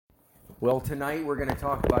Well, tonight we're going to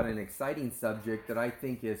talk about an exciting subject that I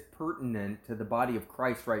think is pertinent to the body of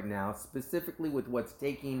Christ right now, specifically with what's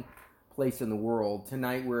taking place in the world.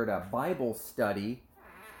 Tonight we're at a Bible study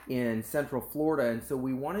in Central Florida, and so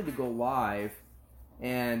we wanted to go live,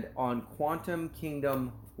 and on Quantum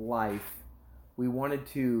Kingdom Life, we wanted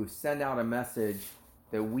to send out a message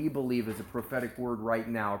that we believe is a prophetic word right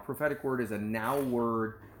now. A prophetic word is a now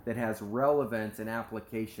word that has relevance and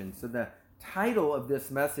application. So the title of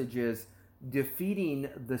this message is Defeating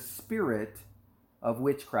the Spirit of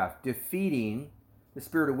Witchcraft. Defeating the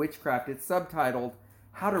Spirit of Witchcraft. It's subtitled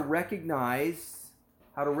How to Recognize,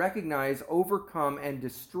 Overcome, and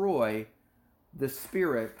Destroy the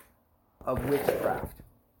Spirit of Witchcraft.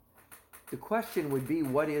 The question would be,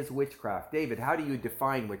 what is witchcraft? David, how do you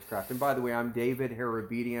define witchcraft? And by the way, I'm David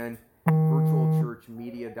Harabedian,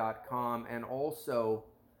 virtualchurchmedia.com, and also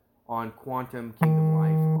on Quantum Kingdom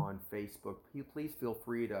Life on Facebook. Please feel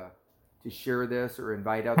free to share this or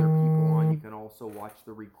invite other people on. You can also watch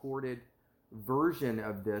the recorded version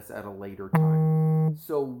of this at a later time.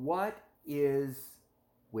 So what is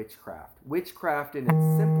witchcraft? Witchcraft, in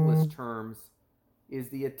its simplest terms, is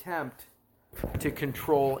the attempt to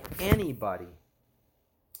control anybody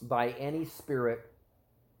by any spirit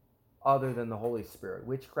other than the Holy Spirit.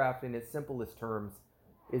 Witchcraft, in its simplest terms,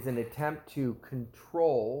 is an attempt to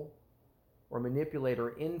control or manipulate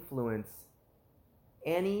or influence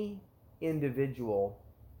any individual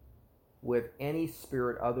with any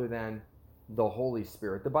spirit other than the Holy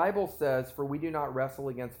Spirit. The Bible says, "For we do not wrestle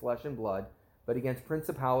against flesh and blood, but against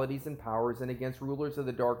principalities and powers, and against rulers of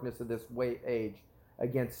the darkness of this age,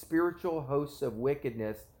 against spiritual hosts of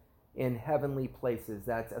wickedness in heavenly places."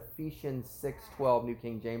 That's Ephesians 6:12, New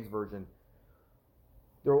King James Version.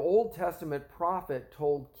 The Old Testament prophet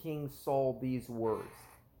told King Saul these words.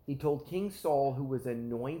 He told King Saul, who was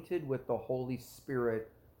anointed with the Holy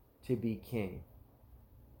Spirit to be king.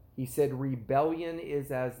 He said, "Rebellion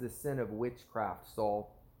is as the sin of witchcraft,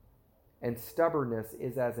 Saul, and stubbornness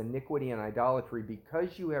is as iniquity and idolatry.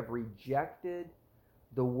 Because you have rejected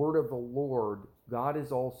the word of the Lord, God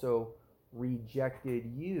has also rejected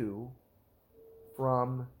you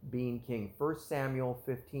from being king." 1 Samuel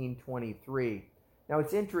 15:23. Now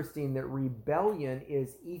it's interesting that rebellion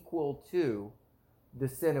is equal to the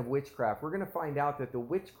sin of witchcraft. We're going to find out that the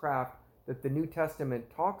witchcraft that the New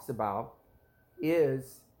Testament talks about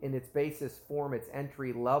is, in its basis form, its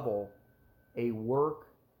entry level, a work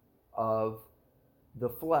of the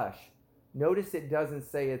flesh. Notice it doesn't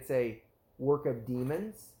say it's a work of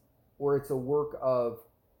demons or it's a work of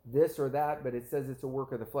this or that, but it says it's a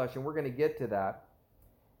work of the flesh, and we're going to get to that.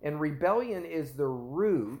 And rebellion is the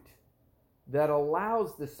root that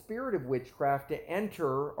allows the spirit of witchcraft to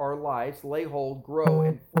enter our lives, lay hold, grow,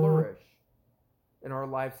 and flourish in our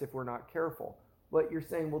lives if we're not careful. But you're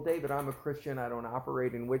saying, "Well, David, I'm a Christian. I don't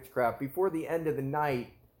operate in witchcraft." Before the end of the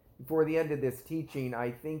night, before the end of this teaching,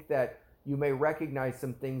 I think that you may recognize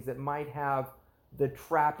some things that might have the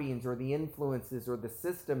trappings or the influences or the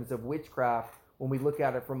systems of witchcraft when we look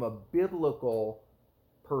at it from a biblical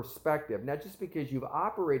perspective. Now, just because you've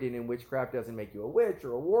operated in witchcraft doesn't make you a witch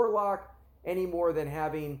or a warlock any more than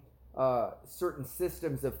having certain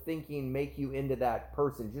systems of thinking make you into that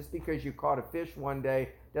person. Just because you caught a fish one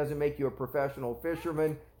day doesn't make you a professional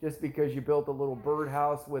fisherman. Just because you built a little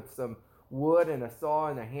birdhouse with some wood and a saw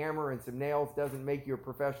and a hammer and some nails doesn't make you a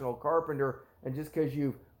professional carpenter. And just because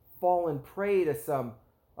you've fallen prey to some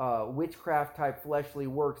witchcraft type fleshly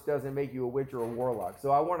works doesn't make you a witch or a warlock. So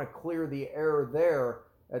I want to clear the air there.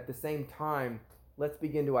 At the same time, let's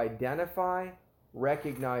begin to identify,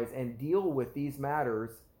 recognize, and deal with these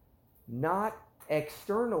matters, not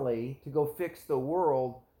externally to go fix the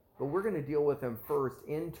world, but we're going to deal with them first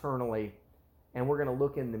internally, and we're going to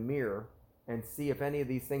look in the mirror and see if any of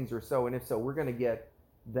these things are so, and if so, we're going to get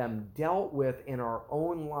them dealt with in our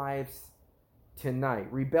own lives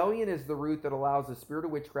tonight. Rebellion is the root that allows the spirit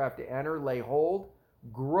of witchcraft to enter, lay hold,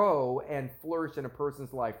 grow, and flourish in a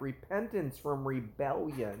person's life. Repentance from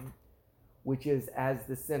rebellion, which is as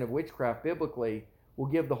the sin of witchcraft biblically, will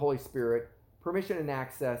give the Holy Spirit permission and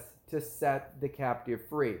access to set the captive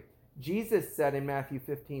free. Jesus said in Matthew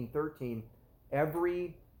 15:13,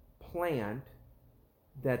 "Every plant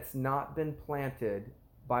that's not been planted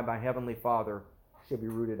by my heavenly Father should be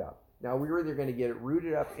rooted up." Now, we're either going to get it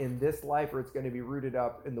rooted up in this life or it's going to be rooted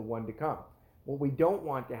up in the one to come. What we don't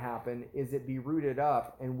want to happen is it be rooted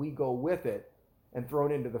up and we go with it and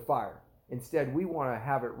thrown into the fire. Instead, we want to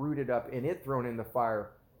have it rooted up and it thrown in the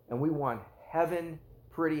fire, and we want heaven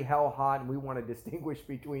pretty hell hot, and we want to distinguish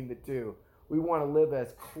between the two. We want to live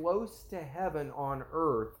as close to heaven on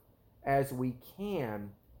earth as we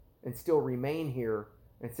can and still remain here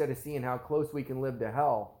instead of seeing how close we can live to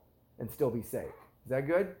hell and still be saved. Is that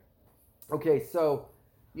good? Okay, so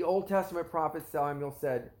the Old Testament prophet Samuel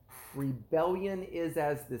said, rebellion is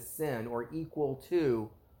as the sin or equal to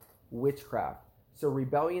witchcraft. So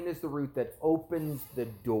rebellion is the root that opens the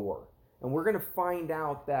door. And we're going to find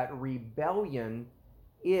out that rebellion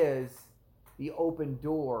is the open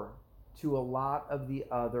door to a lot of the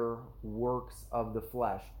other works of the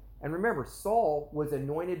flesh. And remember, Saul was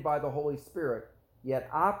anointed by the Holy Spirit, yet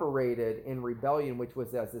operated in rebellion, which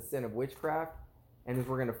was as the sin of witchcraft. And as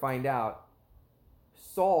we're going to find out,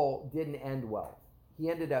 Saul didn't end well.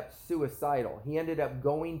 He ended up suicidal. He ended up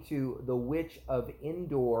going to the witch of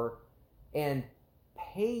Endor and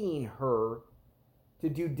paying her to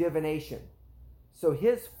do divination. So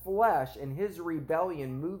his flesh and his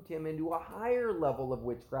rebellion moved him into a higher level of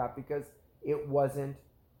witchcraft because it wasn't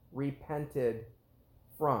repented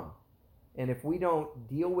from. And if we don't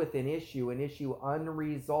deal with an issue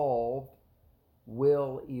unresolved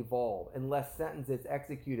will evolve. Unless sentence is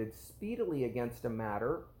executed speedily against a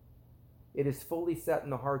matter, it is fully set in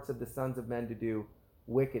the hearts of the sons of men to do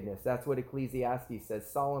wickedness. That's what Ecclesiastes says.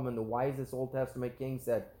 Solomon, the wisest Old Testament king,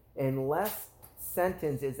 said, unless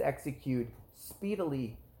sentence is executed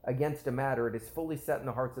speedily against a matter, it is fully set in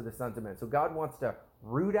the hearts of the sons of men. So God wants to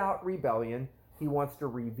root out rebellion. He wants to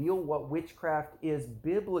reveal what witchcraft is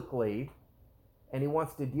biblically, and he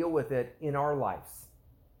wants to deal with it in our lives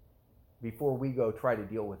before we go try to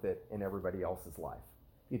deal with it in everybody else's life.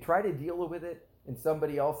 If you try to deal with it in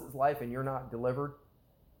somebody else's life and you're not delivered,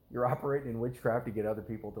 you're operating in witchcraft to get other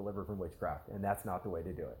people delivered from witchcraft, and that's not the way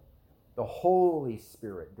to do it. The Holy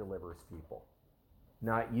Spirit delivers people.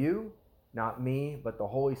 Not you, not me, but the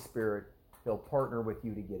Holy Spirit. He'll partner with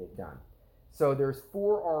you to get it done. So there's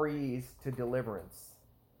 4 REs to deliverance.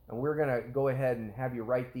 And we're going to go ahead and have you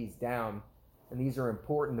write these down. And these are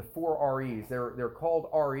important. The 4 REs, they're called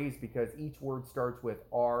REs because each word starts with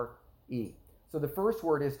R-E. So the first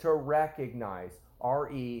word is to recognize.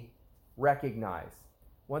 R-E, recognize.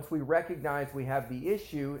 Once we recognize we have the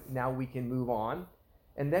issue, now we can move on.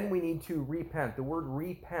 And then we need to repent. The word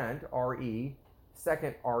repent, R-E,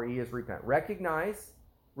 second R-E is repent. Recognize,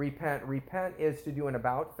 repent. Repent is to do an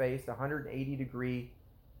about face, 180-degree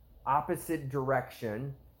opposite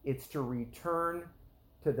direction. It's to return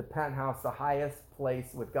to the penthouse, the highest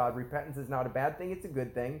place with God. Repentance is not a bad thing, it's a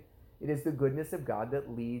good thing. It is the goodness of God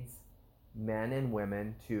that leads men and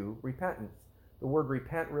women to repentance. The word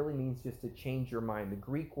repent really means just to change your mind. The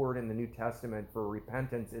Greek word in the New Testament for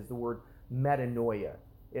repentance is the word metanoia.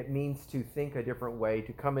 It means to think a different way,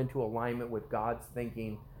 to come into alignment with God's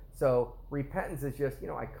thinking. So repentance is just,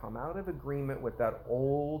 I come out of agreement with that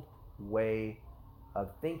old way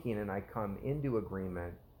of thinking, and I come into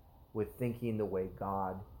agreement with thinking the way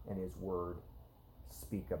God and His Word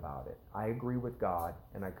speak about it. I agree with God,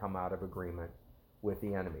 and I come out of agreement with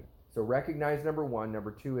the enemy. So recognize, number 1.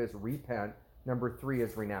 Number 2 is repent. Number 3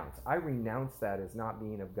 is renounce. I renounce that as not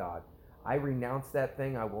being of God. I renounce that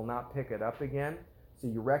thing. I will not pick it up again. So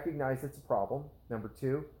you recognize it's a problem. Number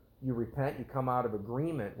 2, you repent. You come out of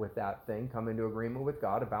agreement with that thing. Come into agreement with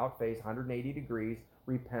God. About face, 180 degrees.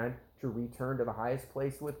 Repent to return to the highest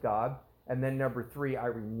place with God. And then number 3, I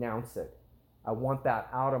renounce it. I want that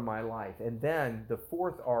out of my life. And then the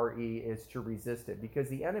 4th RE is to resist it, because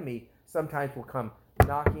the enemy sometimes will come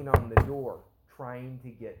knocking on the door trying to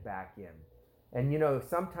get back in. And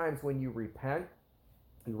sometimes when you repent,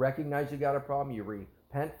 you recognize you got a problem, you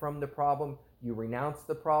repent from the problem, you renounce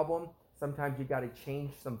the problem. Sometimes you got to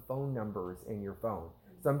change some phone numbers in your phone.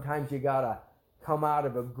 Sometimes you got to come out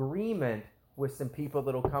of agreement with some people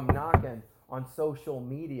that'll come knocking on social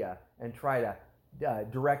media and try to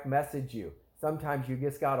direct message you. Sometimes you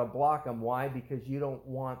just got to block them. Why? Because you don't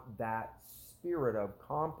want that spirit of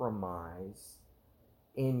compromise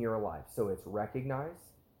in your life. So it's recognize,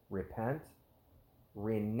 repent,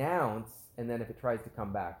 renounce, and then if it tries to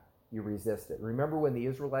come back, you resist it. Remember when the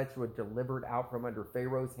Israelites were delivered out from under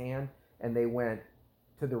Pharaoh's hand and they went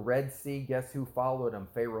to the Red Sea? Guess who followed them?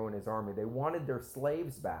 Pharaoh and his army. They wanted their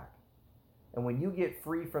slaves back. And when you get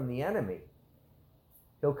free from the enemy,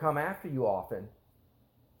 he'll come after you often,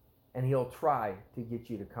 and he'll try to get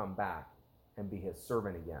you to come back and be his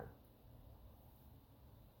servant again.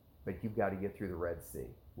 But you've got to get through the Red Sea,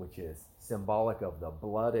 which is symbolic of the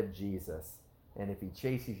blood of Jesus. And if he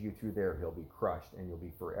chases you through there, he'll be crushed and you'll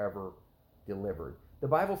be forever delivered. The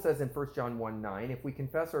Bible says in 1 John 1:9, if we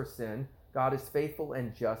confess our sin, God is faithful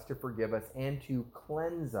and just to forgive us and to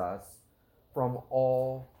cleanse us from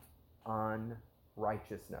all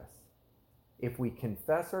unrighteousness. If we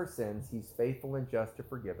confess our sins, he's faithful and just to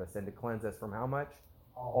forgive us and to cleanse us from how much?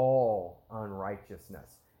 All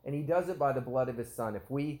unrighteousness. And he does it by the blood of his Son. If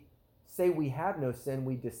we say we have no sin,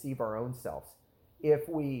 we deceive our own selves. If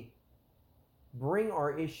we bring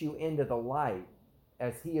our issue into the light,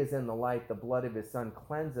 as he is in the light, the blood of his Son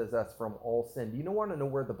cleanses us from all sin. Do you want to know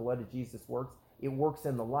where the blood of Jesus works? It works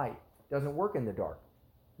in the light. It doesn't work in the dark.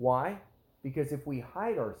 Why? Because if we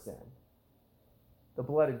hide our sin, the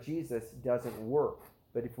blood of Jesus doesn't work.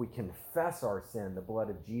 But if we confess our sin, the blood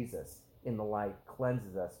of Jesus in the light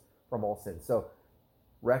cleanses us from all sin. So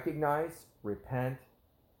recognize, repent,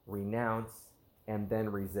 renounce, and then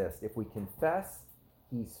resist. If we confess,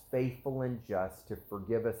 he's faithful and just to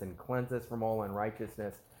forgive us and cleanse us from all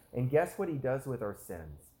unrighteousness. And guess what he does with our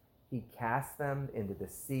sins? He casts them into the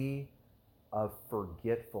sea of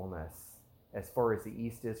forgetfulness as far as the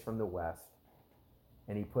east is from the west.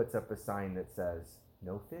 And he puts up a sign that says,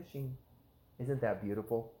 no fishing. Isn't that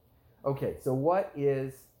beautiful? Okay, so what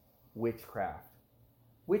is witchcraft?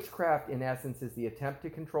 Witchcraft, in essence, is the attempt to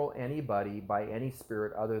control anybody by any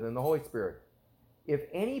spirit other than the Holy Spirit. If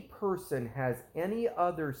any person has any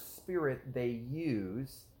other spirit they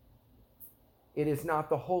use, it is not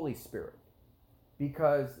the Holy Spirit,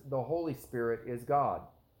 because the Holy Spirit is God,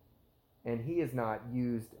 and he is not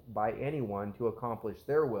used by anyone to accomplish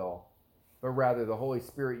their will, but rather the Holy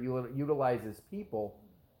Spirit utilizes people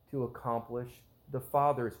to accomplish the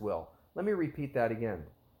Father's will. Let me repeat that again.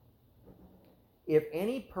 If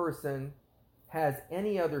any person has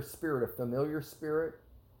any other spirit, a familiar spirit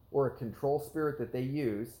or a control spirit that they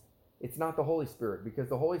use, it's not the Holy Spirit, because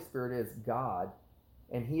the Holy Spirit is God,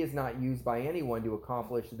 and he is not used by anyone to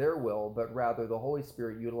accomplish their will, but rather the Holy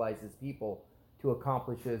Spirit utilizes people to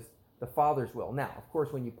accomplish the Father's will. Now, of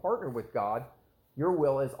course, when you partner with God, your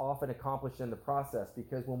will is often accomplished in the process,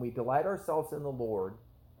 because when we delight ourselves in the Lord,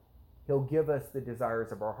 he'll give us the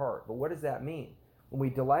desires of our heart. But what does that mean? When we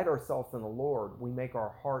delight ourselves in the Lord, we make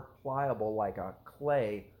our heart pliable like a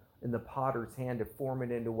clay in the potter's hand to form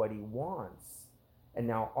it into what he wants. And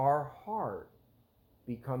now our heart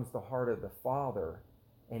becomes the heart of the Father,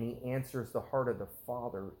 and he answers the heart of the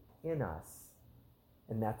Father in us.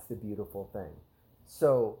 And that's the beautiful thing.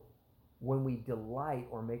 So when we delight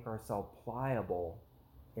or make ourselves pliable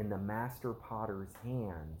in the master potter's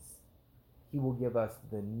hands, he will give us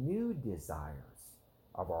the new desires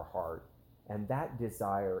of our heart. And that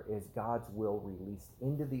desire is God's will released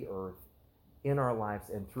into the earth, in our lives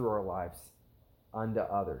and through our lives unto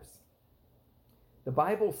others. The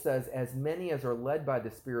Bible says, as many as are led by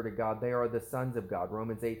the Spirit of God, they are the sons of God.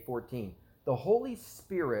 Romans 8:14. The Holy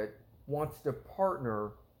Spirit wants to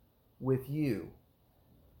partner with you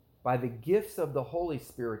by the gifts of the Holy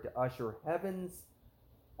Spirit to usher heaven's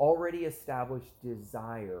already established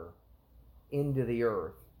desire into the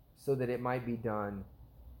earth, so that it might be done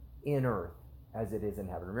in earth as it is in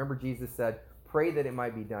heaven. Remember, Jesus said, pray that it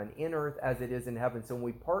might be done in earth as it is in heaven. So when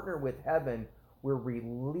we partner with heaven, we're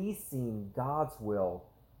releasing God's will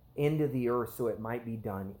into the earth so it might be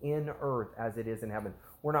done in earth as it is in heaven.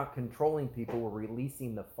 We're not controlling people. We're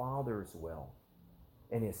releasing the Father's will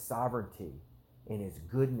and his sovereignty and his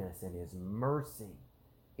goodness and his mercy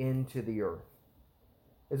into the earth.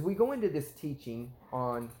 As we go into this teaching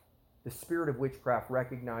on the spirit of witchcraft,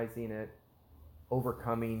 recognizing it,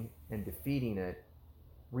 overcoming and defeating it,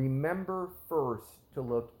 remember first to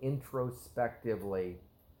look introspectively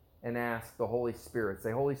and ask the Holy Spirit.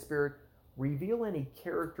 Say, Holy Spirit, reveal any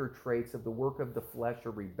character traits of the work of the flesh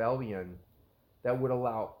or rebellion that would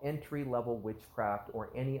allow entry-level witchcraft or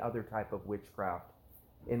any other type of witchcraft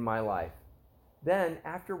in my life. Then,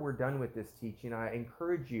 after we're done with this teaching, I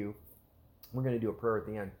encourage you, we're going to do a prayer at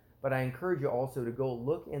the end, but I encourage you also to go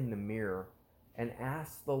look in the mirror and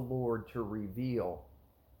ask the Lord to reveal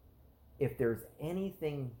if there's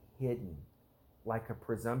anything hidden, like a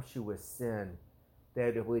presumptuous sin,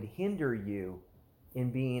 that it would hinder you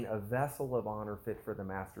in being a vessel of honor fit for the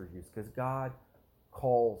Master's use. Because God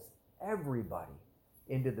calls everybody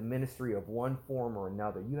into the ministry of one form or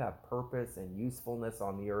another. You have purpose and usefulness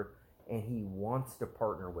on the earth, and he wants to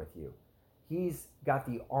partner with you. He's got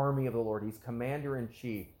the army of the Lord. He's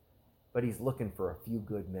commander-in-chief, but he's looking for a few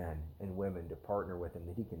good men and women to partner with him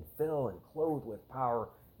that he can fill and clothe with power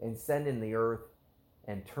and send in the earth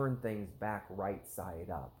and turn things back right side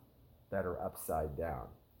up that are upside down.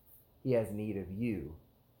 He has need of you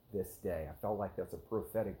this day. I felt like that's a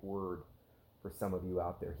prophetic word for some of you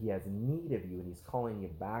out there. He has need of you, and he's calling you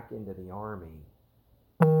back into the army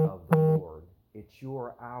of the Lord. It's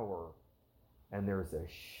your hour, and there's a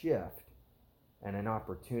shift and an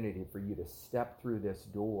opportunity for you to step through this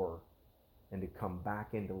door and to come back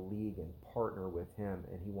into league and partner with him.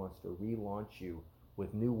 And he wants to relaunch you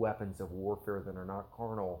with new weapons of warfare that are not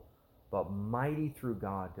carnal, but mighty through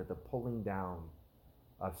God to the pulling down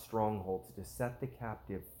of strongholds, to set the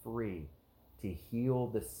captive free, to heal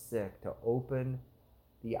the sick, to open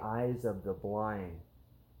the eyes of the blind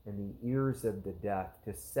and the ears of the deaf,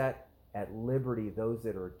 to set at liberty those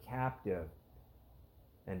that are captive,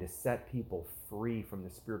 and to set people free from the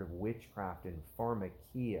spirit of witchcraft and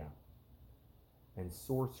pharmakia and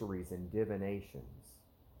sorceries and divinations.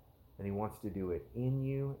 And he wants to do it in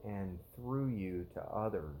you and through you to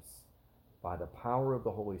others by the power of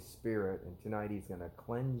the Holy Spirit. And tonight he's going to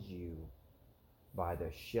cleanse you by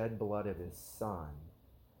the shed blood of his Son.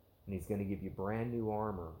 And he's going to give you brand new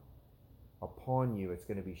armor upon you. It's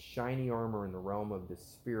going to be shiny armor in the realm of the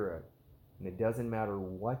Spirit. And it doesn't matter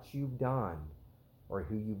what you've done or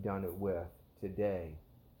who you've done it with today.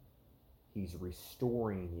 He's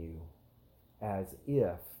restoring you as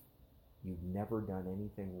if you've never done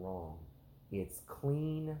anything wrong. It's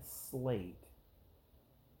clean slate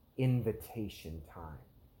invitation time.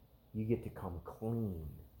 You get to come clean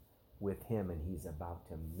with him, and he's about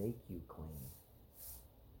to make you clean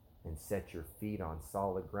and set your feet on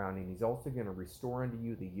solid ground. And he's also going to restore unto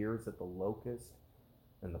you the years that the locust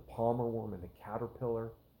and the palmer worm and the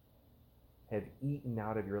caterpillar have eaten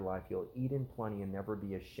out of your life. You'll eat in plenty and never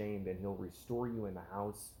be ashamed, and he'll restore you in the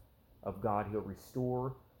house of God. He'll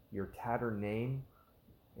restore your tattered name,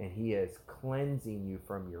 and he is cleansing you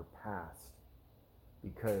from your past,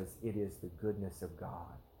 because it is the goodness of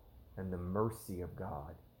God and the mercy of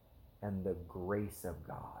God and the grace of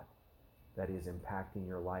God that is impacting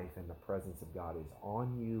your life, and the presence of God is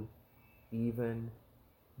on you even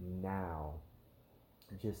now.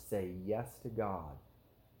 Just say yes to God,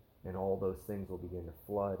 and all those things will begin to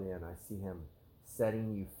flood in. I see him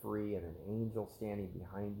setting you free, and an angel standing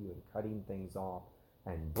behind you and cutting things off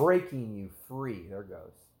and breaking you free. There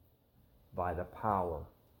goes. By the power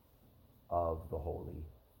of the Holy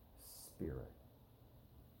Spirit.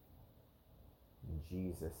 In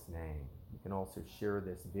Jesus' name. You can also share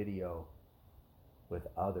this video with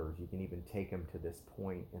others. You can even take them to this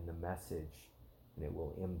point in the message, and it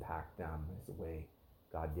will impact them as the way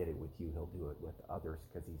God did it with you. He'll do it with others,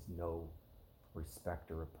 because he's no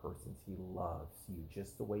respecter of persons. He loves you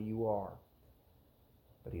just the way you are,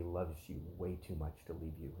 but he loves you way too much to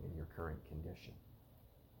leave you in your current condition.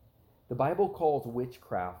 The Bible calls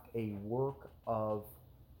witchcraft a work of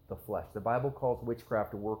the flesh. The Bible calls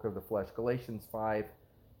witchcraft a work of the flesh. Galatians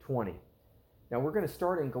 5:20. Now we're going to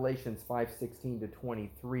start in Galatians 5:16 to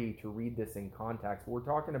 23 to read this in context. We're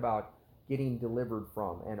talking about getting delivered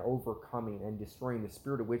from and overcoming and destroying the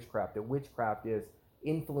spirit of witchcraft. That witchcraft is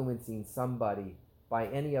influencing somebody by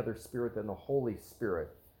any other spirit than the Holy Spirit.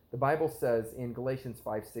 The Bible says in Galatians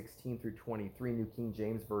 5:16 through 23, New King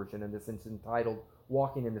James Version, and this is entitled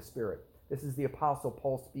Walking in the Spirit. This is the Apostle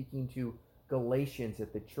Paul speaking to Galatians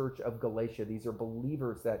at the church of Galatia. These are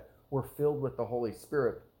believers that were filled with the Holy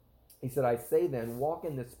Spirit. He said, I say then, walk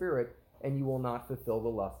in the Spirit, and you will not fulfill the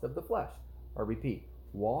lust of the flesh. I repeat,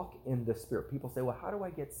 walk in the Spirit. People say, well, how do I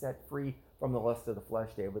get set free from the lust of the flesh,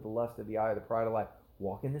 David? The lust of the eye, the pride of life.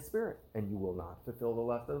 Walk in the Spirit, and you will not fulfill the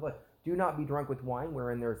lust of the flesh. Do not be drunk with wine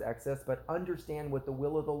wherein there is excess, but understand what the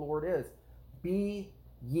will of the Lord is. Be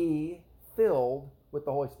ye filled with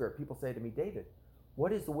the Holy Spirit. People say to me, David,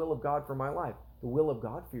 what is the will of God for my life? The will of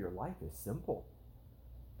God for your life is simple.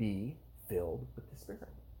 Be filled with the Spirit.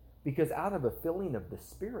 Because out of a filling of the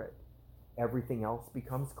Spirit, everything else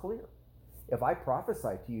becomes clear. If I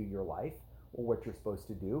prophesy to you your life, or what you're supposed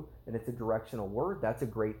to do, and it's a directional word, that's a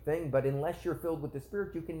great thing. But unless you're filled with the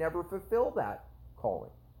Spirit, you can never fulfill that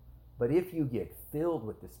calling. But if you get filled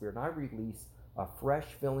with the Spirit, and I release a fresh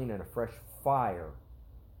filling and a fresh fire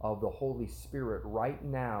of the Holy Spirit right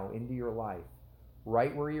now into your life,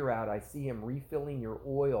 right where you're at. I see him refilling your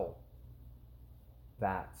oil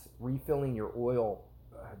vats, refilling your oil.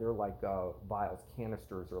 They're like vials,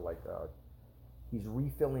 canisters, or like he's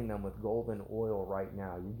refilling them with golden oil right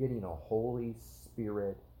now. You're getting a Holy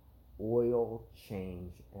Spirit oil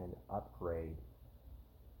change and upgrade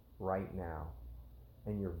right now.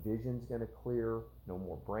 And your vision's going to clear. No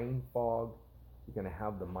more brain fog. You're going to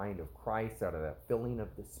have the mind of Christ out of that filling of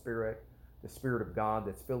the Spirit. The Spirit of God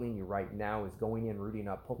that's filling you right now is going in, rooting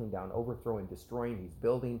up, pulling down, overthrowing, destroying. He's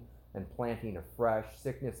building and planting afresh.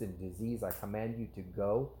 Sickness and disease, I command you to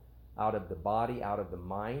go out of the body, out of the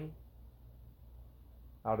mind,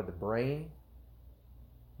 out of the brain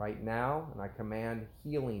right now. And I command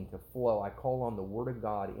healing to flow. I call on the Word of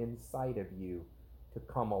God inside of you to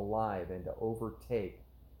come alive and to overtake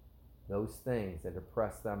those things and to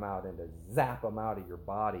press them out and to zap them out of your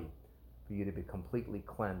body, for you to be completely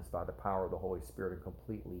cleansed by the power of the Holy Spirit and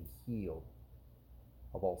completely healed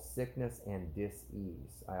of all sickness and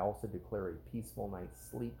dis-ease. I also declare a peaceful night's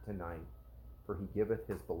sleep tonight for he giveth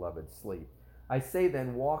his beloved sleep. I say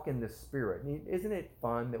then, walk in the Spirit. Isn't it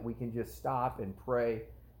fun that we can just stop and pray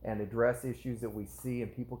and address issues that we see,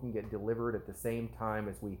 and people can get delivered at the same time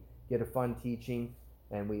as we get a fun teaching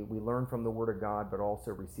and we learn from the Word of God, but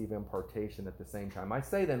also receive impartation at the same time. I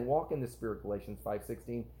say then, walk in the Spirit, Galatians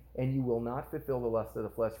 5:16, and you will not fulfill the lust of the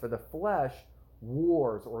flesh. For the flesh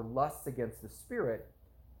wars or lusts against the Spirit,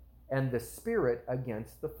 and the Spirit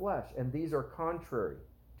against the flesh. And these are contrary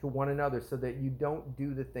to one another, so that you don't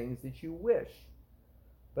do the things that you wish.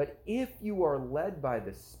 But if you are led by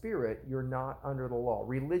the Spirit, you're not under the law.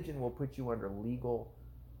 Religion will put you under legal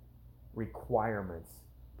requirements,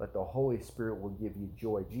 but the Holy Spirit will give you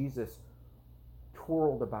joy. Jesus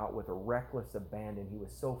twirled about with a reckless abandon. He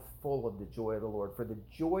was so full of the joy of the Lord. For the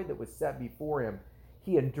joy that was set before him,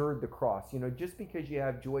 he endured the cross. Just because you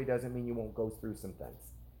have joy doesn't mean you won't go through some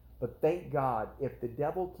things. But thank God, if the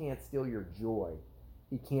devil can't steal your joy,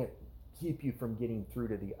 he can't keep you from getting through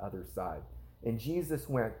to the other side. And Jesus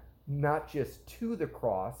went not just to the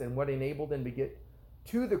cross, and what enabled him to get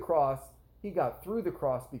to the cross, he got through the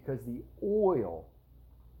cross because the oil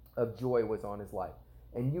of joy was on his life.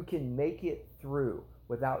 And you can make it through.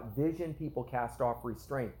 Without vision, people cast off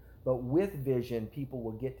restraint. But with vision, people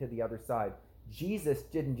will get to the other side. Jesus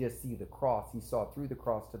didn't just see the cross. He saw through the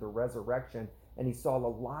cross to the resurrection, and he saw the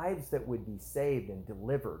lives that would be saved and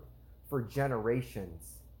delivered for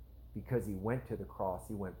generations because he went to the cross.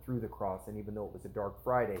 He went through the cross, and even though it was a dark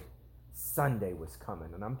Friday, Sunday was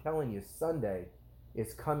coming. And I'm telling you, Sunday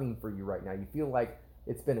is coming for you right now. You feel like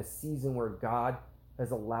it's been a season where God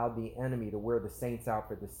has allowed the enemy to wear the saints out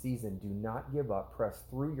for the season. Do not give up. Press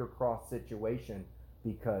through your cross situation,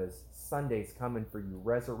 because Sunday's coming for you.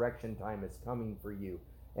 Resurrection time is coming for you.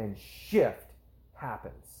 And shift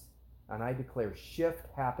happens. And I declare shift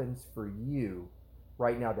happens for you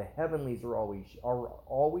right now. The heavenlies are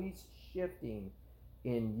always shifting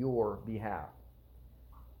in your behalf.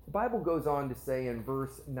 The Bible goes on to say in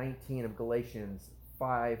verse 19 of Galatians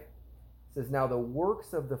 5, it says, now the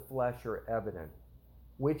works of the flesh are evident,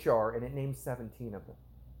 which are, and it names 17 of them.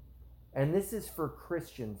 And this is for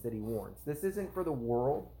Christians that he warns. This isn't for the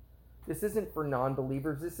world. This isn't for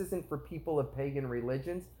non-believers. This isn't for people of pagan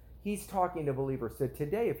religions. He's talking to believers. So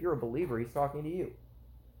today, if you're a believer, he's talking to you.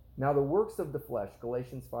 Now the works of the flesh,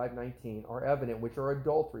 Galatians 5:19, are evident, which are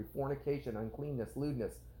adultery, fornication, uncleanness,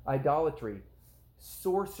 lewdness, idolatry,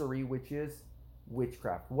 sorcery, which is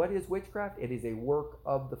witchcraft. What is witchcraft? It is a work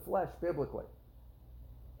of the flesh, biblically.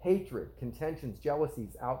 Hatred, contentions,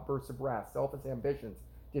 jealousies, outbursts of wrath, selfish ambitions,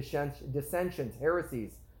 dissensions,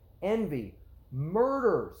 heresies, envy,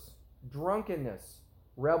 murders, drunkenness,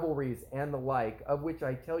 revelries, and the like, of which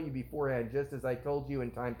I tell you beforehand, just as I told you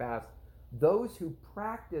in time past, those who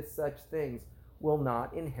practice such things will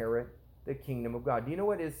not inherit the kingdom of God. Do you know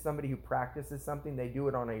what is somebody who practices something? They do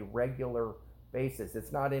it on a regular basis.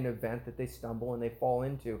 It's not an event that they stumble and they fall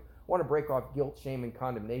into. I want to break off guilt, shame, and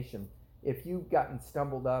condemnation. If you've gotten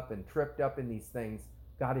stumbled up and tripped up in these things,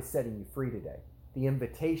 God is setting you free today. The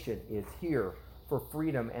invitation is here for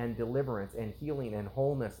freedom and deliverance and healing and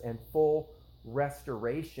wholeness and full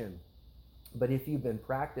restoration. But if you've been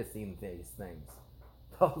practicing these things,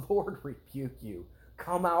 the Lord rebuke you.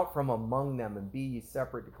 Come out from among them and be ye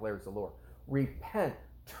separate, declares the Lord. Repent,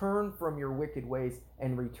 turn from your wicked ways,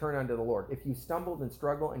 and return unto the Lord. If you stumbled and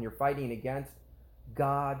struggle and you're fighting against,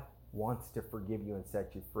 God wants to forgive you and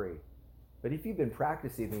set you free. But if you've been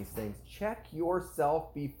practicing these things, check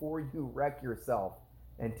yourself before you wreck yourself.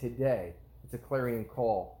 And today, it's a clarion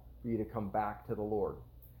call for you to come back to the Lord.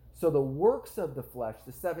 So the works of the flesh,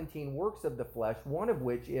 the 17 works of the flesh, one of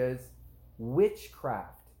which is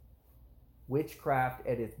witchcraft. Witchcraft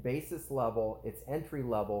at its basis level, its entry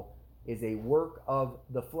level, is a work of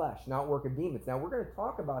the flesh, not work of demons. Now we're going to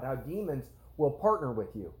talk about how demons will partner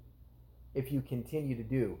with you if you continue to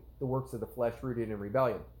do the works of the flesh rooted in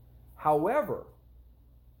rebellion. However,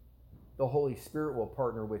 the Holy Spirit will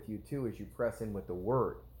partner with you too as you press in with the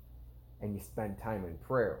Word and you spend time in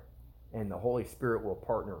prayer, and the Holy Spirit will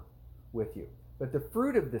partner with you. But the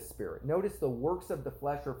fruit of the Spirit, notice the works of the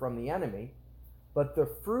flesh are from the enemy, but the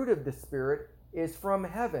fruit of the Spirit is from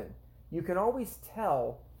heaven. You can always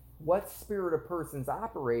tell what spirit a person's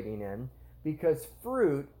operating in because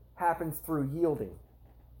fruit happens through yielding.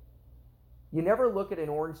 You never look at an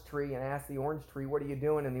orange tree and ask the orange tree, what are you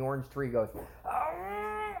doing? And the orange tree goes,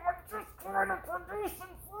 I'm just trying to produce some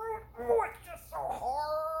fruit. Oh, it's just so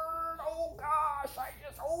hard. Oh, gosh,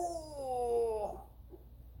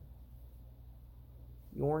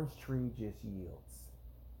 The orange tree just yields.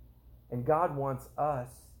 And God wants us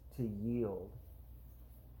to yield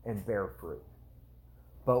and bear fruit.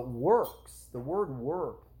 But works, the word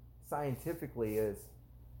work scientifically is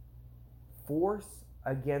force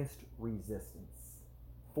against resistance.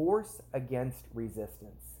 Force against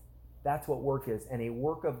resistance. That's what work is. And a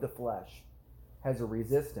work of the flesh has a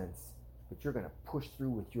resistance, but you're going to push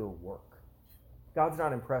through with your work. God's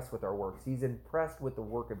not impressed with our works. He's impressed with the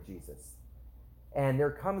work of Jesus. And there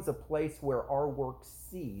comes a place where our works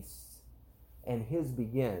cease and his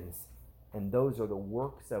begins. And those are the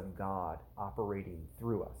works of God operating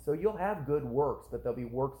through us. So you'll have good works, but they'll be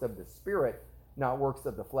works of the Spirit, not works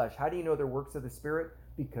of the flesh. How do you know they're works of the Spirit?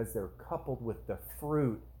 Because they're coupled with the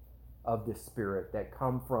fruit of the Spirit that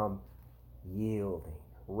come from yielding,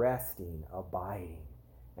 resting, abiding,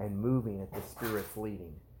 and moving at the Spirit's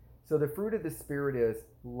leading. So the fruit of the Spirit is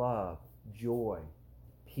love, joy,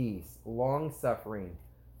 peace, long-suffering,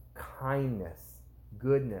 kindness,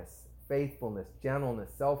 goodness, faithfulness, gentleness,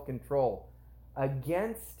 self-control.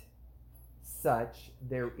 Against such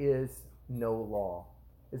there is no law.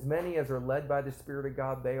 As many as are led by the Spirit of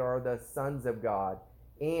God, they are the sons of God.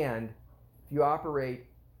 And if you operate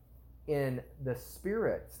in the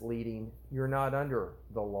Spirit's leading, you're not under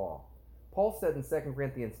the law. Paul said in 2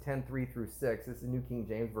 Corinthians 10:3-6, this is the New King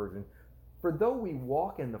James Version, "For though we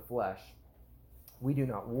walk in the flesh, we do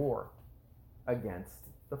not war against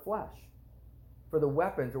the flesh. For the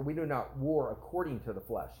weapons, or we do not war according to the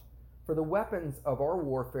flesh. For the weapons of our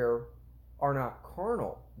warfare are not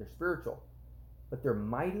carnal, they're spiritual, but they're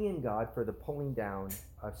mighty in God for the pulling down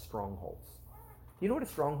of strongholds." Do you know what a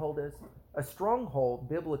stronghold is? A stronghold,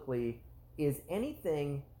 biblically, is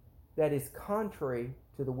anything that is contrary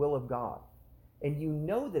to the will of God. And you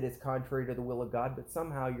know that it's contrary to the will of God, but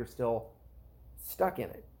somehow you're still stuck in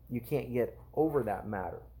it. You can't get over that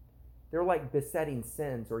matter. They're like besetting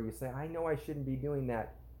sins, or you say, I know I shouldn't be doing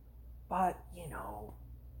that, but,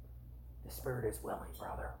 the Spirit is willing,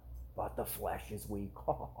 brother, but the flesh is weak.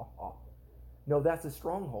 No, that's a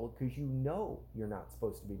stronghold because you know you're not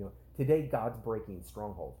supposed to be doing it. Today, God's breaking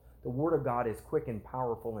strongholds. The Word of God is quick and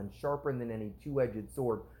powerful and sharper than any two-edged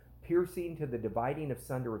sword, piercing to the dividing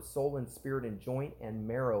asunder of soul and spirit and joint and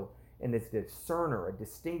marrow, and is a discerner, a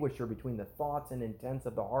distinguisher between the thoughts and intents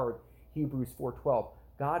of the heart. Hebrews 4:12.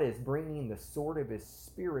 God is bringing the sword of his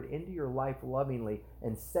Spirit into your life lovingly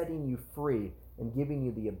and setting you free and giving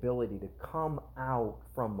you the ability to come out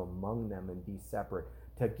from among them and be separate,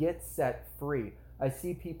 to get set free. I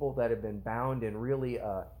see people that have been bound in really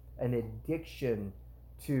an addiction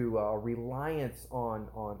to reliance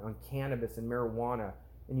on cannabis and marijuana,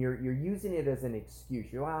 and you're using it as an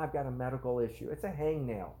excuse. I've got a medical issue. It's a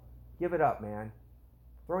hangnail. Give it up, man.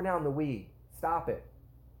 Throw down the weed. Stop it.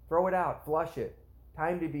 Throw it out. Flush it.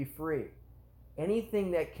 Time to be free.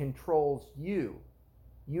 Anything that controls you,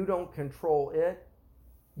 you don't control it.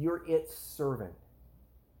 You're its servant.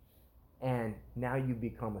 And now you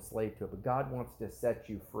become a slave to it. But God wants to set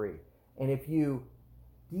you free. And if you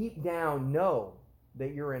deep down know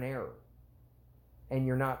that you're in error and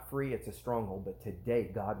you're not free, it's a stronghold. But today,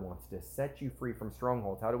 God wants to set you free from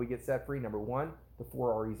strongholds. How do we get set free? Number one, the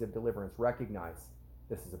 4 R's of deliverance. Recognize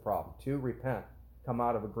this is a problem. 2, repent. Come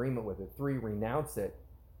out of agreement with it. 3, renounce it.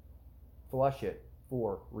 Flush it.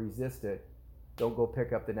 4, resist it. Don't go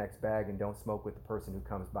pick up the next bag, and don't smoke with the person who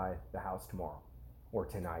comes by the house tomorrow or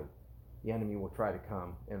tonight. The enemy will try to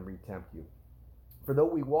come and re-tempt you. For though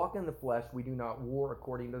we walk in the flesh, we do not war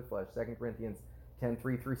according to the flesh. 2 Corinthians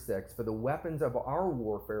 10:3-6. For the weapons of our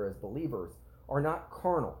warfare as believers are not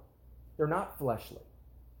carnal. They're not fleshly.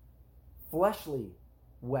 Fleshly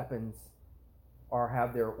weapons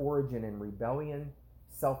have their origin in rebellion,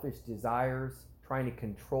 selfish desires, trying to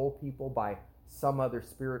control people by some other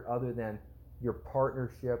spirit other than your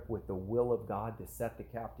partnership with the will of God to set the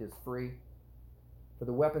captives free. For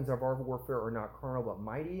the weapons of our warfare are not carnal, but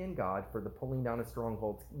mighty in God for the pulling down of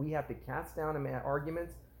strongholds. We have to cast down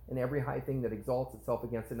arguments and every high thing that exalts itself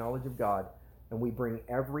against the knowledge of God, and we bring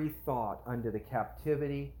every thought under the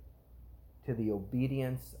captivity to the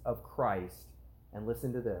obedience of Christ. And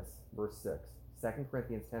listen to this, verse 6, 2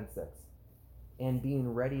 Corinthians 10:6. And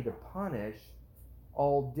being ready to punish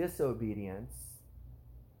all disobedience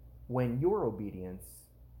when your obedience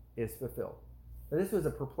is fulfilled. Now, this was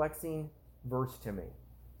a perplexing verse to me,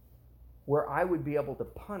 where I would be able to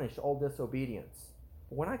punish all disobedience.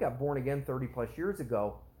 When I got born again 30 plus years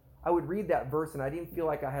ago, I would read that verse and I didn't feel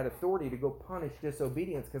like I had authority to go punish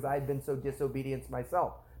disobedience because I had been so disobedient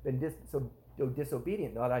myself, so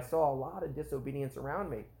disobedient that I saw a lot of disobedience around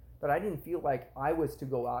me, but I didn't feel like I was to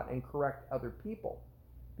go out and correct other people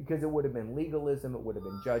because it would have been legalism, it would have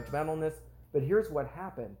been judgmentalness. But here's what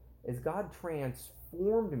happened, is God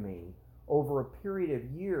transformed me over a period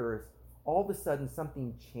of years. All of a sudden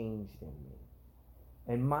something changed in me,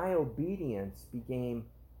 and my obedience became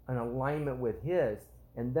an alignment with His.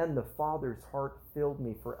 And then the Father's heart filled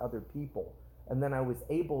me for other people. And then I was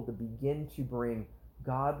able to begin to bring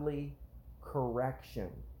godly correction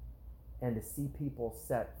and to see people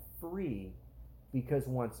set free, because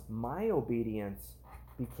once my obedience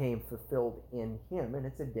became fulfilled in Him, and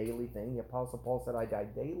it's a daily thing. The Apostle Paul said, I die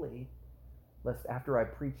daily, lest after I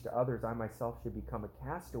preach to others, I myself should become a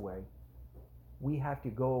castaway. We have to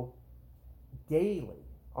go daily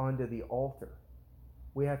onto the altar.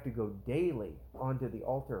 We have to go daily onto the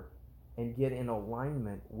altar and get in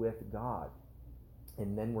alignment with God.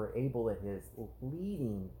 And then we're able, at His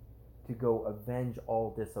leading, to go avenge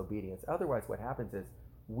all disobedience. Otherwise, what happens is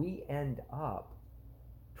we end up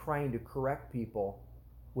trying to correct people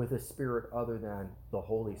with a spirit other than the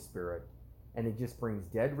Holy Spirit. And it just brings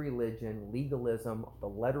dead religion, legalism, the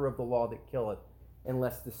letter of the law that killeth,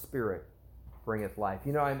 unless the Spirit bringeth life.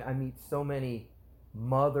 You know, I meet so many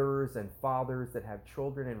mothers and fathers that have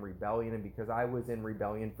children in rebellion, and because I was in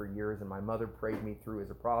rebellion for years and my mother prayed me through as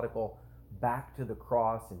a prodigal back to the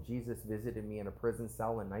cross, and Jesus visited me in a prison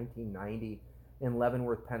cell in 1990 in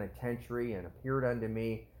Leavenworth Penitentiary and appeared unto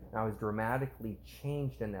me, and I was dramatically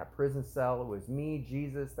changed in that prison cell. It was me,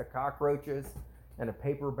 Jesus, the cockroaches, and a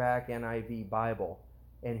paperback NIV Bible.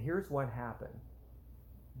 And here's what happened.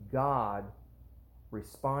 God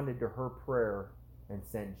responded to her prayer and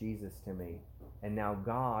sent Jesus to me. And now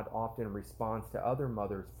God often responds to other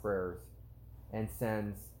mothers' prayers and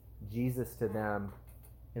sends Jesus to them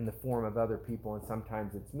in the form of other people, and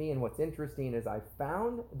sometimes it's me. And what's interesting is I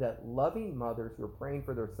found that loving mothers who are praying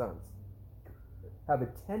for their sons have a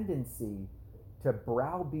tendency to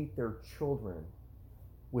browbeat their children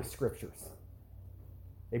with scriptures.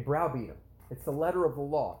 They browbeat them. It's the letter of the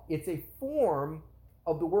law. It's a form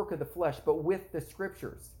of the work of the flesh, but with the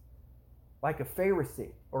scriptures, like a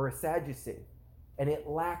Pharisee or a Sadducee. And it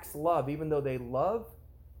lacks love. Even though they love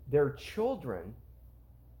their children,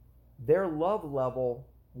 their love level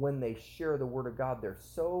when they share the Word of God, they're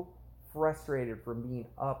so frustrated from being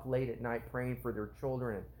up late at night praying for their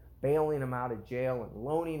children and bailing them out of jail and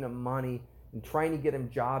loaning them money and trying to get them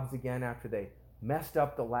jobs again after they messed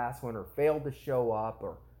up the last one or failed to show up,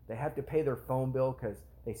 or they have to pay their phone bill because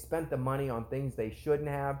they spent the money on things they shouldn't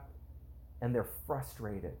have, and they're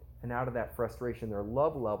frustrated. And out of that frustration, their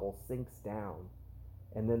love level sinks down.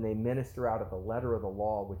 And then they minister out of the letter of the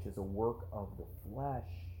law, which is a work of the flesh.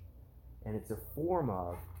 And it's a form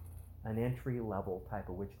of an entry-level type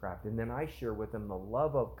of witchcraft. And then I share with them the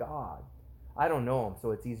love of God. I don't know them,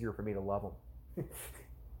 so it's easier for me to love them.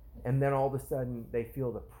 And then all of a sudden, they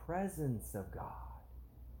feel the presence of God.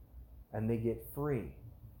 And they get free.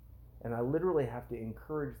 And I literally have to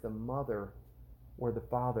encourage the mother or the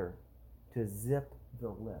father to zip the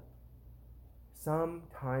lip.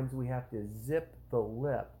 Sometimes we have to zip the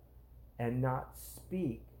lip and not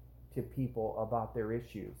speak to people about their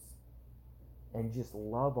issues and just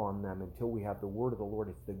love on them until we have the word of the Lord.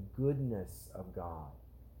 It's the goodness of God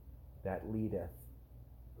that leadeth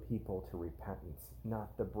people to repentance,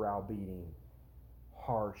 not the browbeating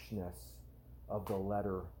harshness of the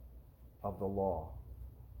letter of the law.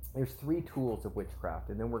 There's 3 tools of witchcraft,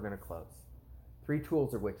 and then we're going to close. 3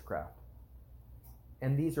 tools of witchcraft.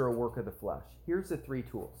 And these are a work of the flesh. Here's the 3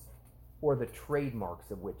 tools, or the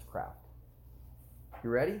trademarks of witchcraft. You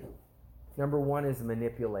ready? Number 1 is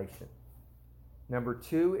manipulation. Number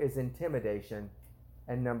 2 is intimidation.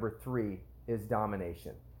 And number 3 is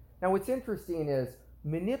domination. Now what's interesting is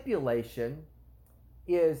manipulation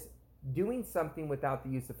is doing something without the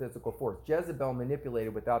use of physical force. Jezebel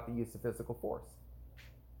manipulated without the use of physical force.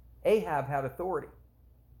 Ahab had authority.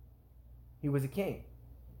 He was a king.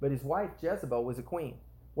 But his wife Jezebel was a queen.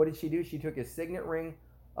 What did she do? She took his signet ring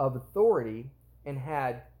of authority and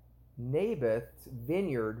had Naboth's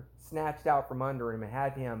vineyard snatched out from under him and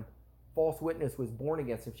had him, false witness was born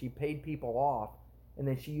against him. She paid people off, and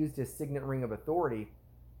then she used his signet ring of authority,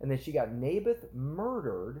 and then she got Naboth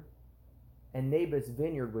murdered, and Naboth's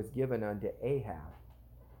vineyard was given unto Ahab.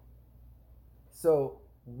 So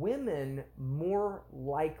women more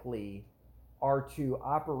likely are to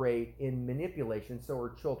operate in manipulation, so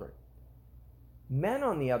are children. Men,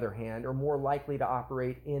 on the other hand, are more likely to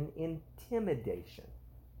operate in intimidation.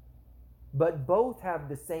 But both have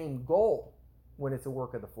the same goal when it's a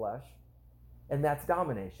work of the flesh, and that's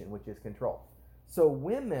domination, which is control. So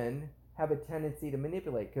women have a tendency to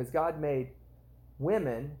manipulate because God made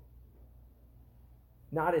women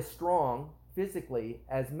not as strong physically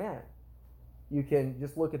as men. You can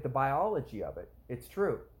just look at the biology of it. It's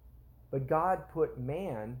true. But God put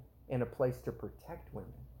man in a place to protect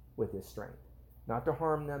women with his strength. Not to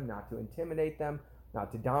harm them, not to intimidate them,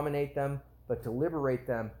 not to dominate them, but to liberate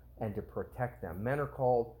them and to protect them. Men are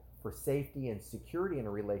called for safety and security in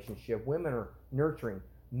a relationship. Women are nurturing.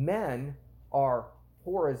 Men are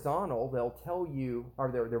horizontal. They'll tell you,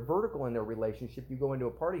 or they're vertical in their relationship. You go into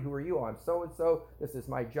a party, who are you? Oh, I'm so-and-so. This is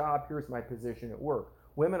my job. Here's my position at work.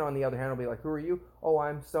 Women, on the other hand, will be like, who are you? Oh,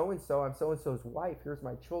 I'm so-and-so. I'm so-and-so's wife. Here's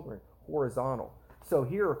my children. Horizontal. So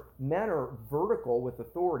here, men are vertical with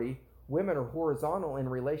authority. Women are horizontal in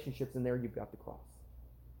relationships, and there you've got the cross.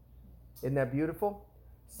 Isn't that beautiful?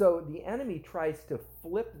 So the enemy tries to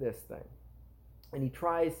flip this thing, and he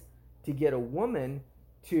tries to get a woman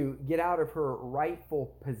to get out of her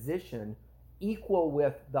rightful position, equal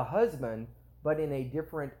with the husband, but in a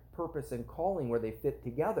different purpose and calling where they fit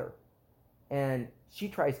together. And she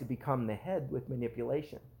tries to become the head with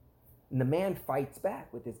manipulation. And the man fights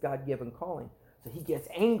back with his God-given calling. So he gets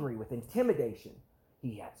angry with intimidation.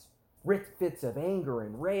 He has fits of anger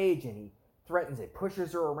and rage, and he threatens it,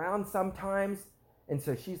 pushes her around sometimes. And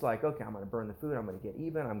so she's like, okay, I'm going to burn the food. I'm going to get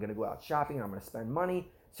even. I'm going to go out shopping. I'm going to spend money.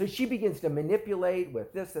 So she begins to manipulate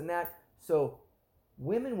with this and that. So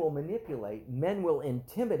women will manipulate, men will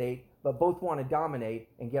intimidate, but both want to dominate.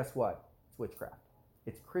 And guess what? It's witchcraft.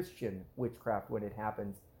 It's Christian witchcraft when it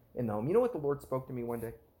happens in the home. You know what the Lord spoke to me one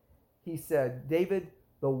day? He said, David,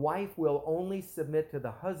 the wife will only submit to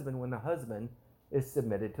the husband when the husband is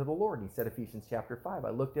submitted to the Lord. He said Ephesians chapter 5. I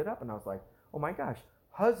looked it up and I was like, oh my gosh,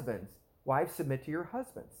 husbands, wives, submit to your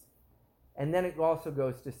husbands. And then it also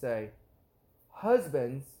goes to say,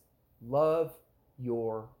 husbands, love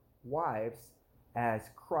your wives as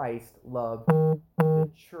Christ loved the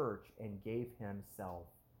church and gave himself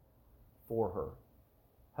for her.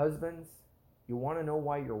 Husbands, you want to know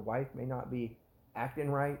why your wife may not be acting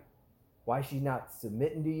right? Why she's not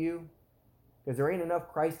submitting to you? Because there ain't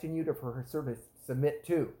enough Christ in you for her to submit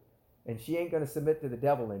to. And she ain't going to submit to the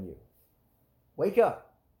devil in you. Wake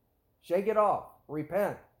up. Shake it off.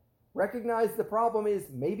 Repent. Recognize the problem is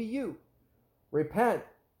maybe you. Repent.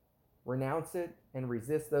 Renounce it and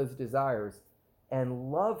resist those desires.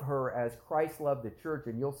 And love her as Christ loved the church.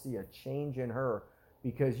 And you'll see a change in her.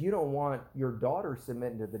 Because you don't want your daughter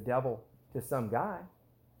submitting to the devil, to some guy.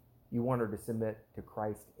 You want her to submit to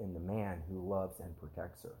Christ in the man who loves and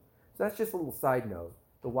protects her. So that's just a little side note.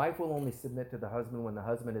 The wife will only submit to the husband when the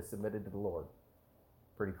husband is submitted to the Lord.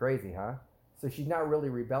 Pretty crazy, huh? So she's not really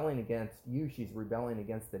rebelling against you. She's rebelling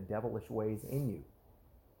against the devilish ways in you.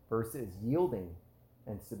 Versus yielding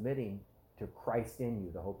and submitting to Christ in you,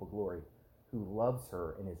 the hope of glory, who loves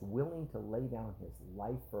her and is willing to lay down his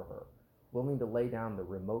life for her. Willing to lay down the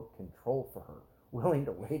remote control for her. Willing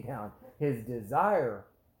to lay down his desire.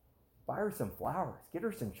 Buy her some flowers. Get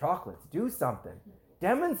her some chocolates. Do something.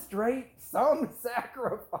 Demonstrate some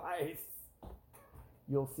sacrifice.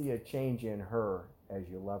 You'll see a change in her as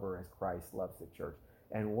you love her as Christ loves the church.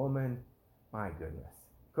 And woman, my goodness,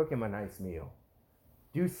 cook him a nice meal.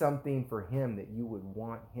 Do something for him that you would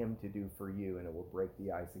want him to do for you, and it will break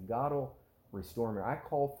the ice. And God will restore me. I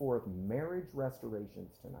call forth marriage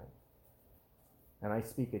restorations tonight. And I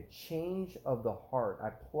speak a change of the heart. I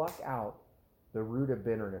pluck out the root of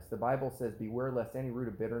bitterness. The Bible says, beware lest any root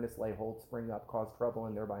of bitterness lay hold, spring up, cause trouble,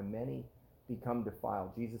 and thereby many become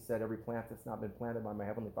defiled. Jesus said, every plant that's not been planted by my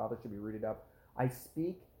heavenly Father should be rooted up. I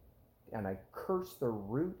speak and I curse the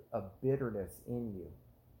root of bitterness in you.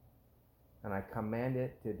 And I command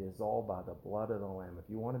it to dissolve by the blood of the Lamb. If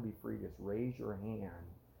you want to be free, just raise your hand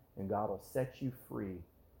and God will set you free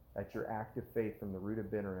at your act of faith from the root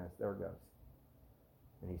of bitterness. There it goes.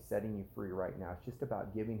 And he's setting you free right now. It's just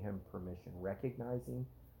about giving him permission, recognizing,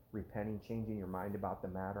 repenting, changing your mind about the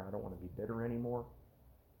matter. I don't want to be bitter anymore.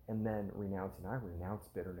 And then renouncing. I renounce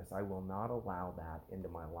bitterness. I will not allow that into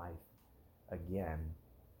my life again,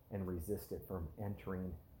 and resist it from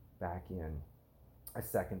entering back in a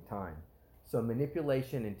second time. So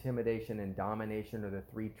manipulation, intimidation, and domination are the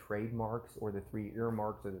three trademarks or the three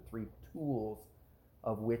earmarks or the three tools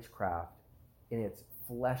of witchcraft in its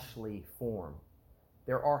fleshly form.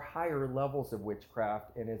 There are higher levels of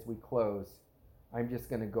witchcraft, and as we close, I'm just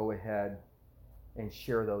going to go ahead and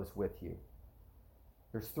share those with you.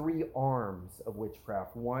 There's three arms of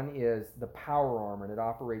witchcraft. One is the power arm, and it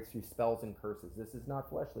operates through spells and curses. This is not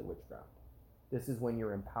fleshly witchcraft. This is when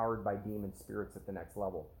you're empowered by demon spirits at the next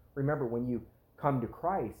level. Remember, when you come to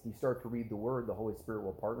Christ, you start to read the Word, the Holy Spirit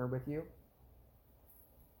will partner with you.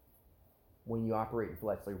 When you operate in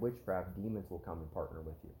fleshly witchcraft, demons will come and partner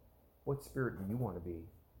with you. What spirit do you want to be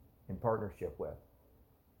in partnership with?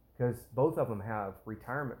 Because both of them have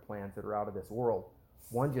retirement plans that are out of this world.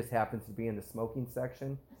 One just happens to be in the smoking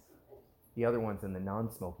section. The other one's in the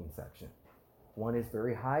non-smoking section. One is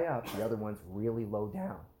very high up. The other one's really low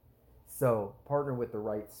down. So partner with the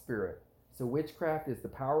right spirit. So witchcraft is the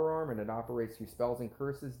power arm, and it operates through spells and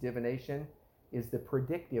curses. Divination is the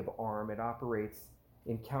predictive arm. It operates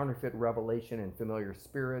in counterfeit revelation and familiar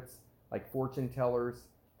spirits, like fortune tellers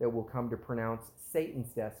that will come to pronounce Satan's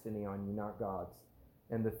destiny on you, not God's.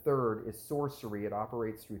 And the third is sorcery. It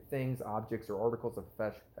operates through things, objects, or articles of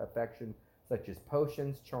affection, such as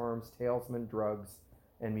potions, charms, talisman, drugs,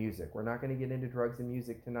 and music. We're not going to get into drugs and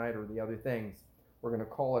music tonight or the other things. We're going to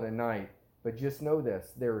call it a night. But just know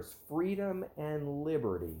this, there's freedom and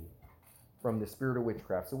liberty from the spirit of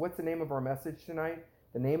witchcraft. So what's the name of our message tonight?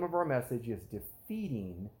 The name of our message is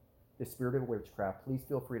Defeating the Spirit of Witchcraft. Please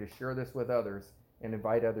feel free to share this with others and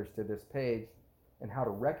invite others to this page, and how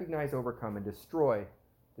to recognize, overcome, and destroy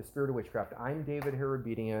the spirit of witchcraft. I'm David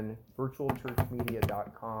Herabedian,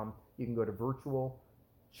 virtualchurchmedia.com. You can go to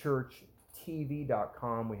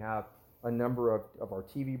virtualchurchtv.com. We have a number of our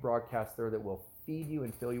TV broadcasts there that will feed you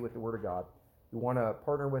and fill you with the Word of God. If you want to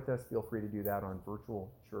partner with us, feel free to do that on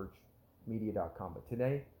virtualchurchmedia.com. But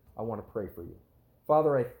today, I want to pray for you.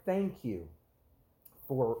 Father, I thank you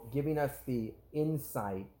for giving us the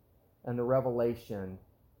insight and the revelation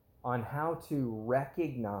on how to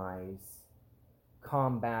recognize,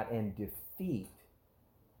 combat, and defeat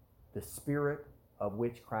the spirit of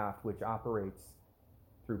witchcraft, which operates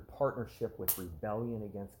through partnership with rebellion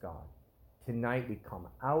against God. Tonight we come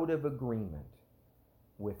out of agreement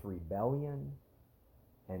with rebellion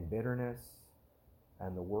and bitterness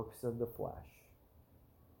and the works of the flesh.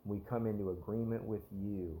 We come into agreement with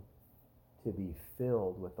you to be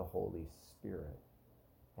filled with the Holy Spirit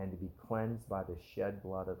and to be cleansed by the shed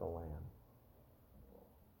blood of the Lamb.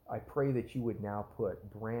 I pray that you would now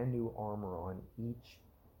put brand new armor on each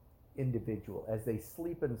individual as they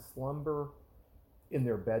sleep and slumber in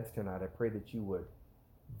their beds tonight. I pray that you would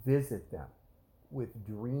visit them with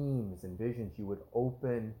dreams and visions. You would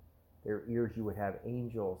open their ears. You would have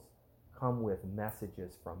angels come with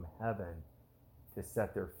messages from heaven to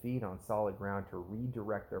set their feet on solid ground, to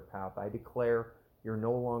redirect their path. I declare you're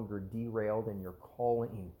no longer derailed in your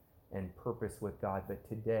calling and purpose with God, but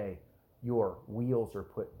today your wheels are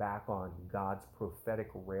put back on God's prophetic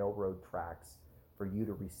railroad tracks for you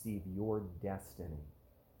to receive your destiny.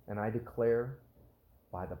 And I declare,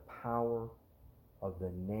 by the power of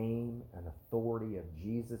the name and authority of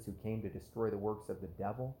Jesus, who came to destroy the works of the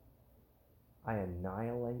devil, I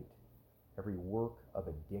annihilate every work of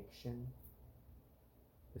addiction,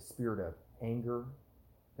 the spirit of anger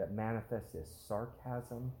that manifests as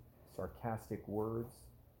sarcasm, sarcastic words,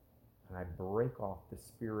 and I break off the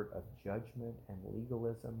spirit of judgment and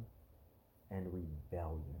legalism and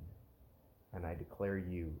rebellion. And I declare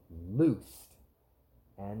you loosed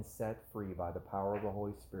and set free by the power of the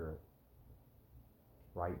Holy Spirit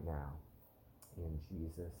right now, in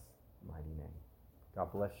Jesus' mighty name.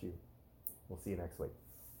 God bless you. We'll see you next week.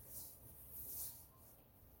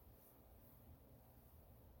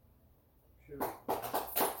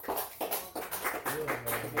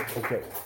 Okay.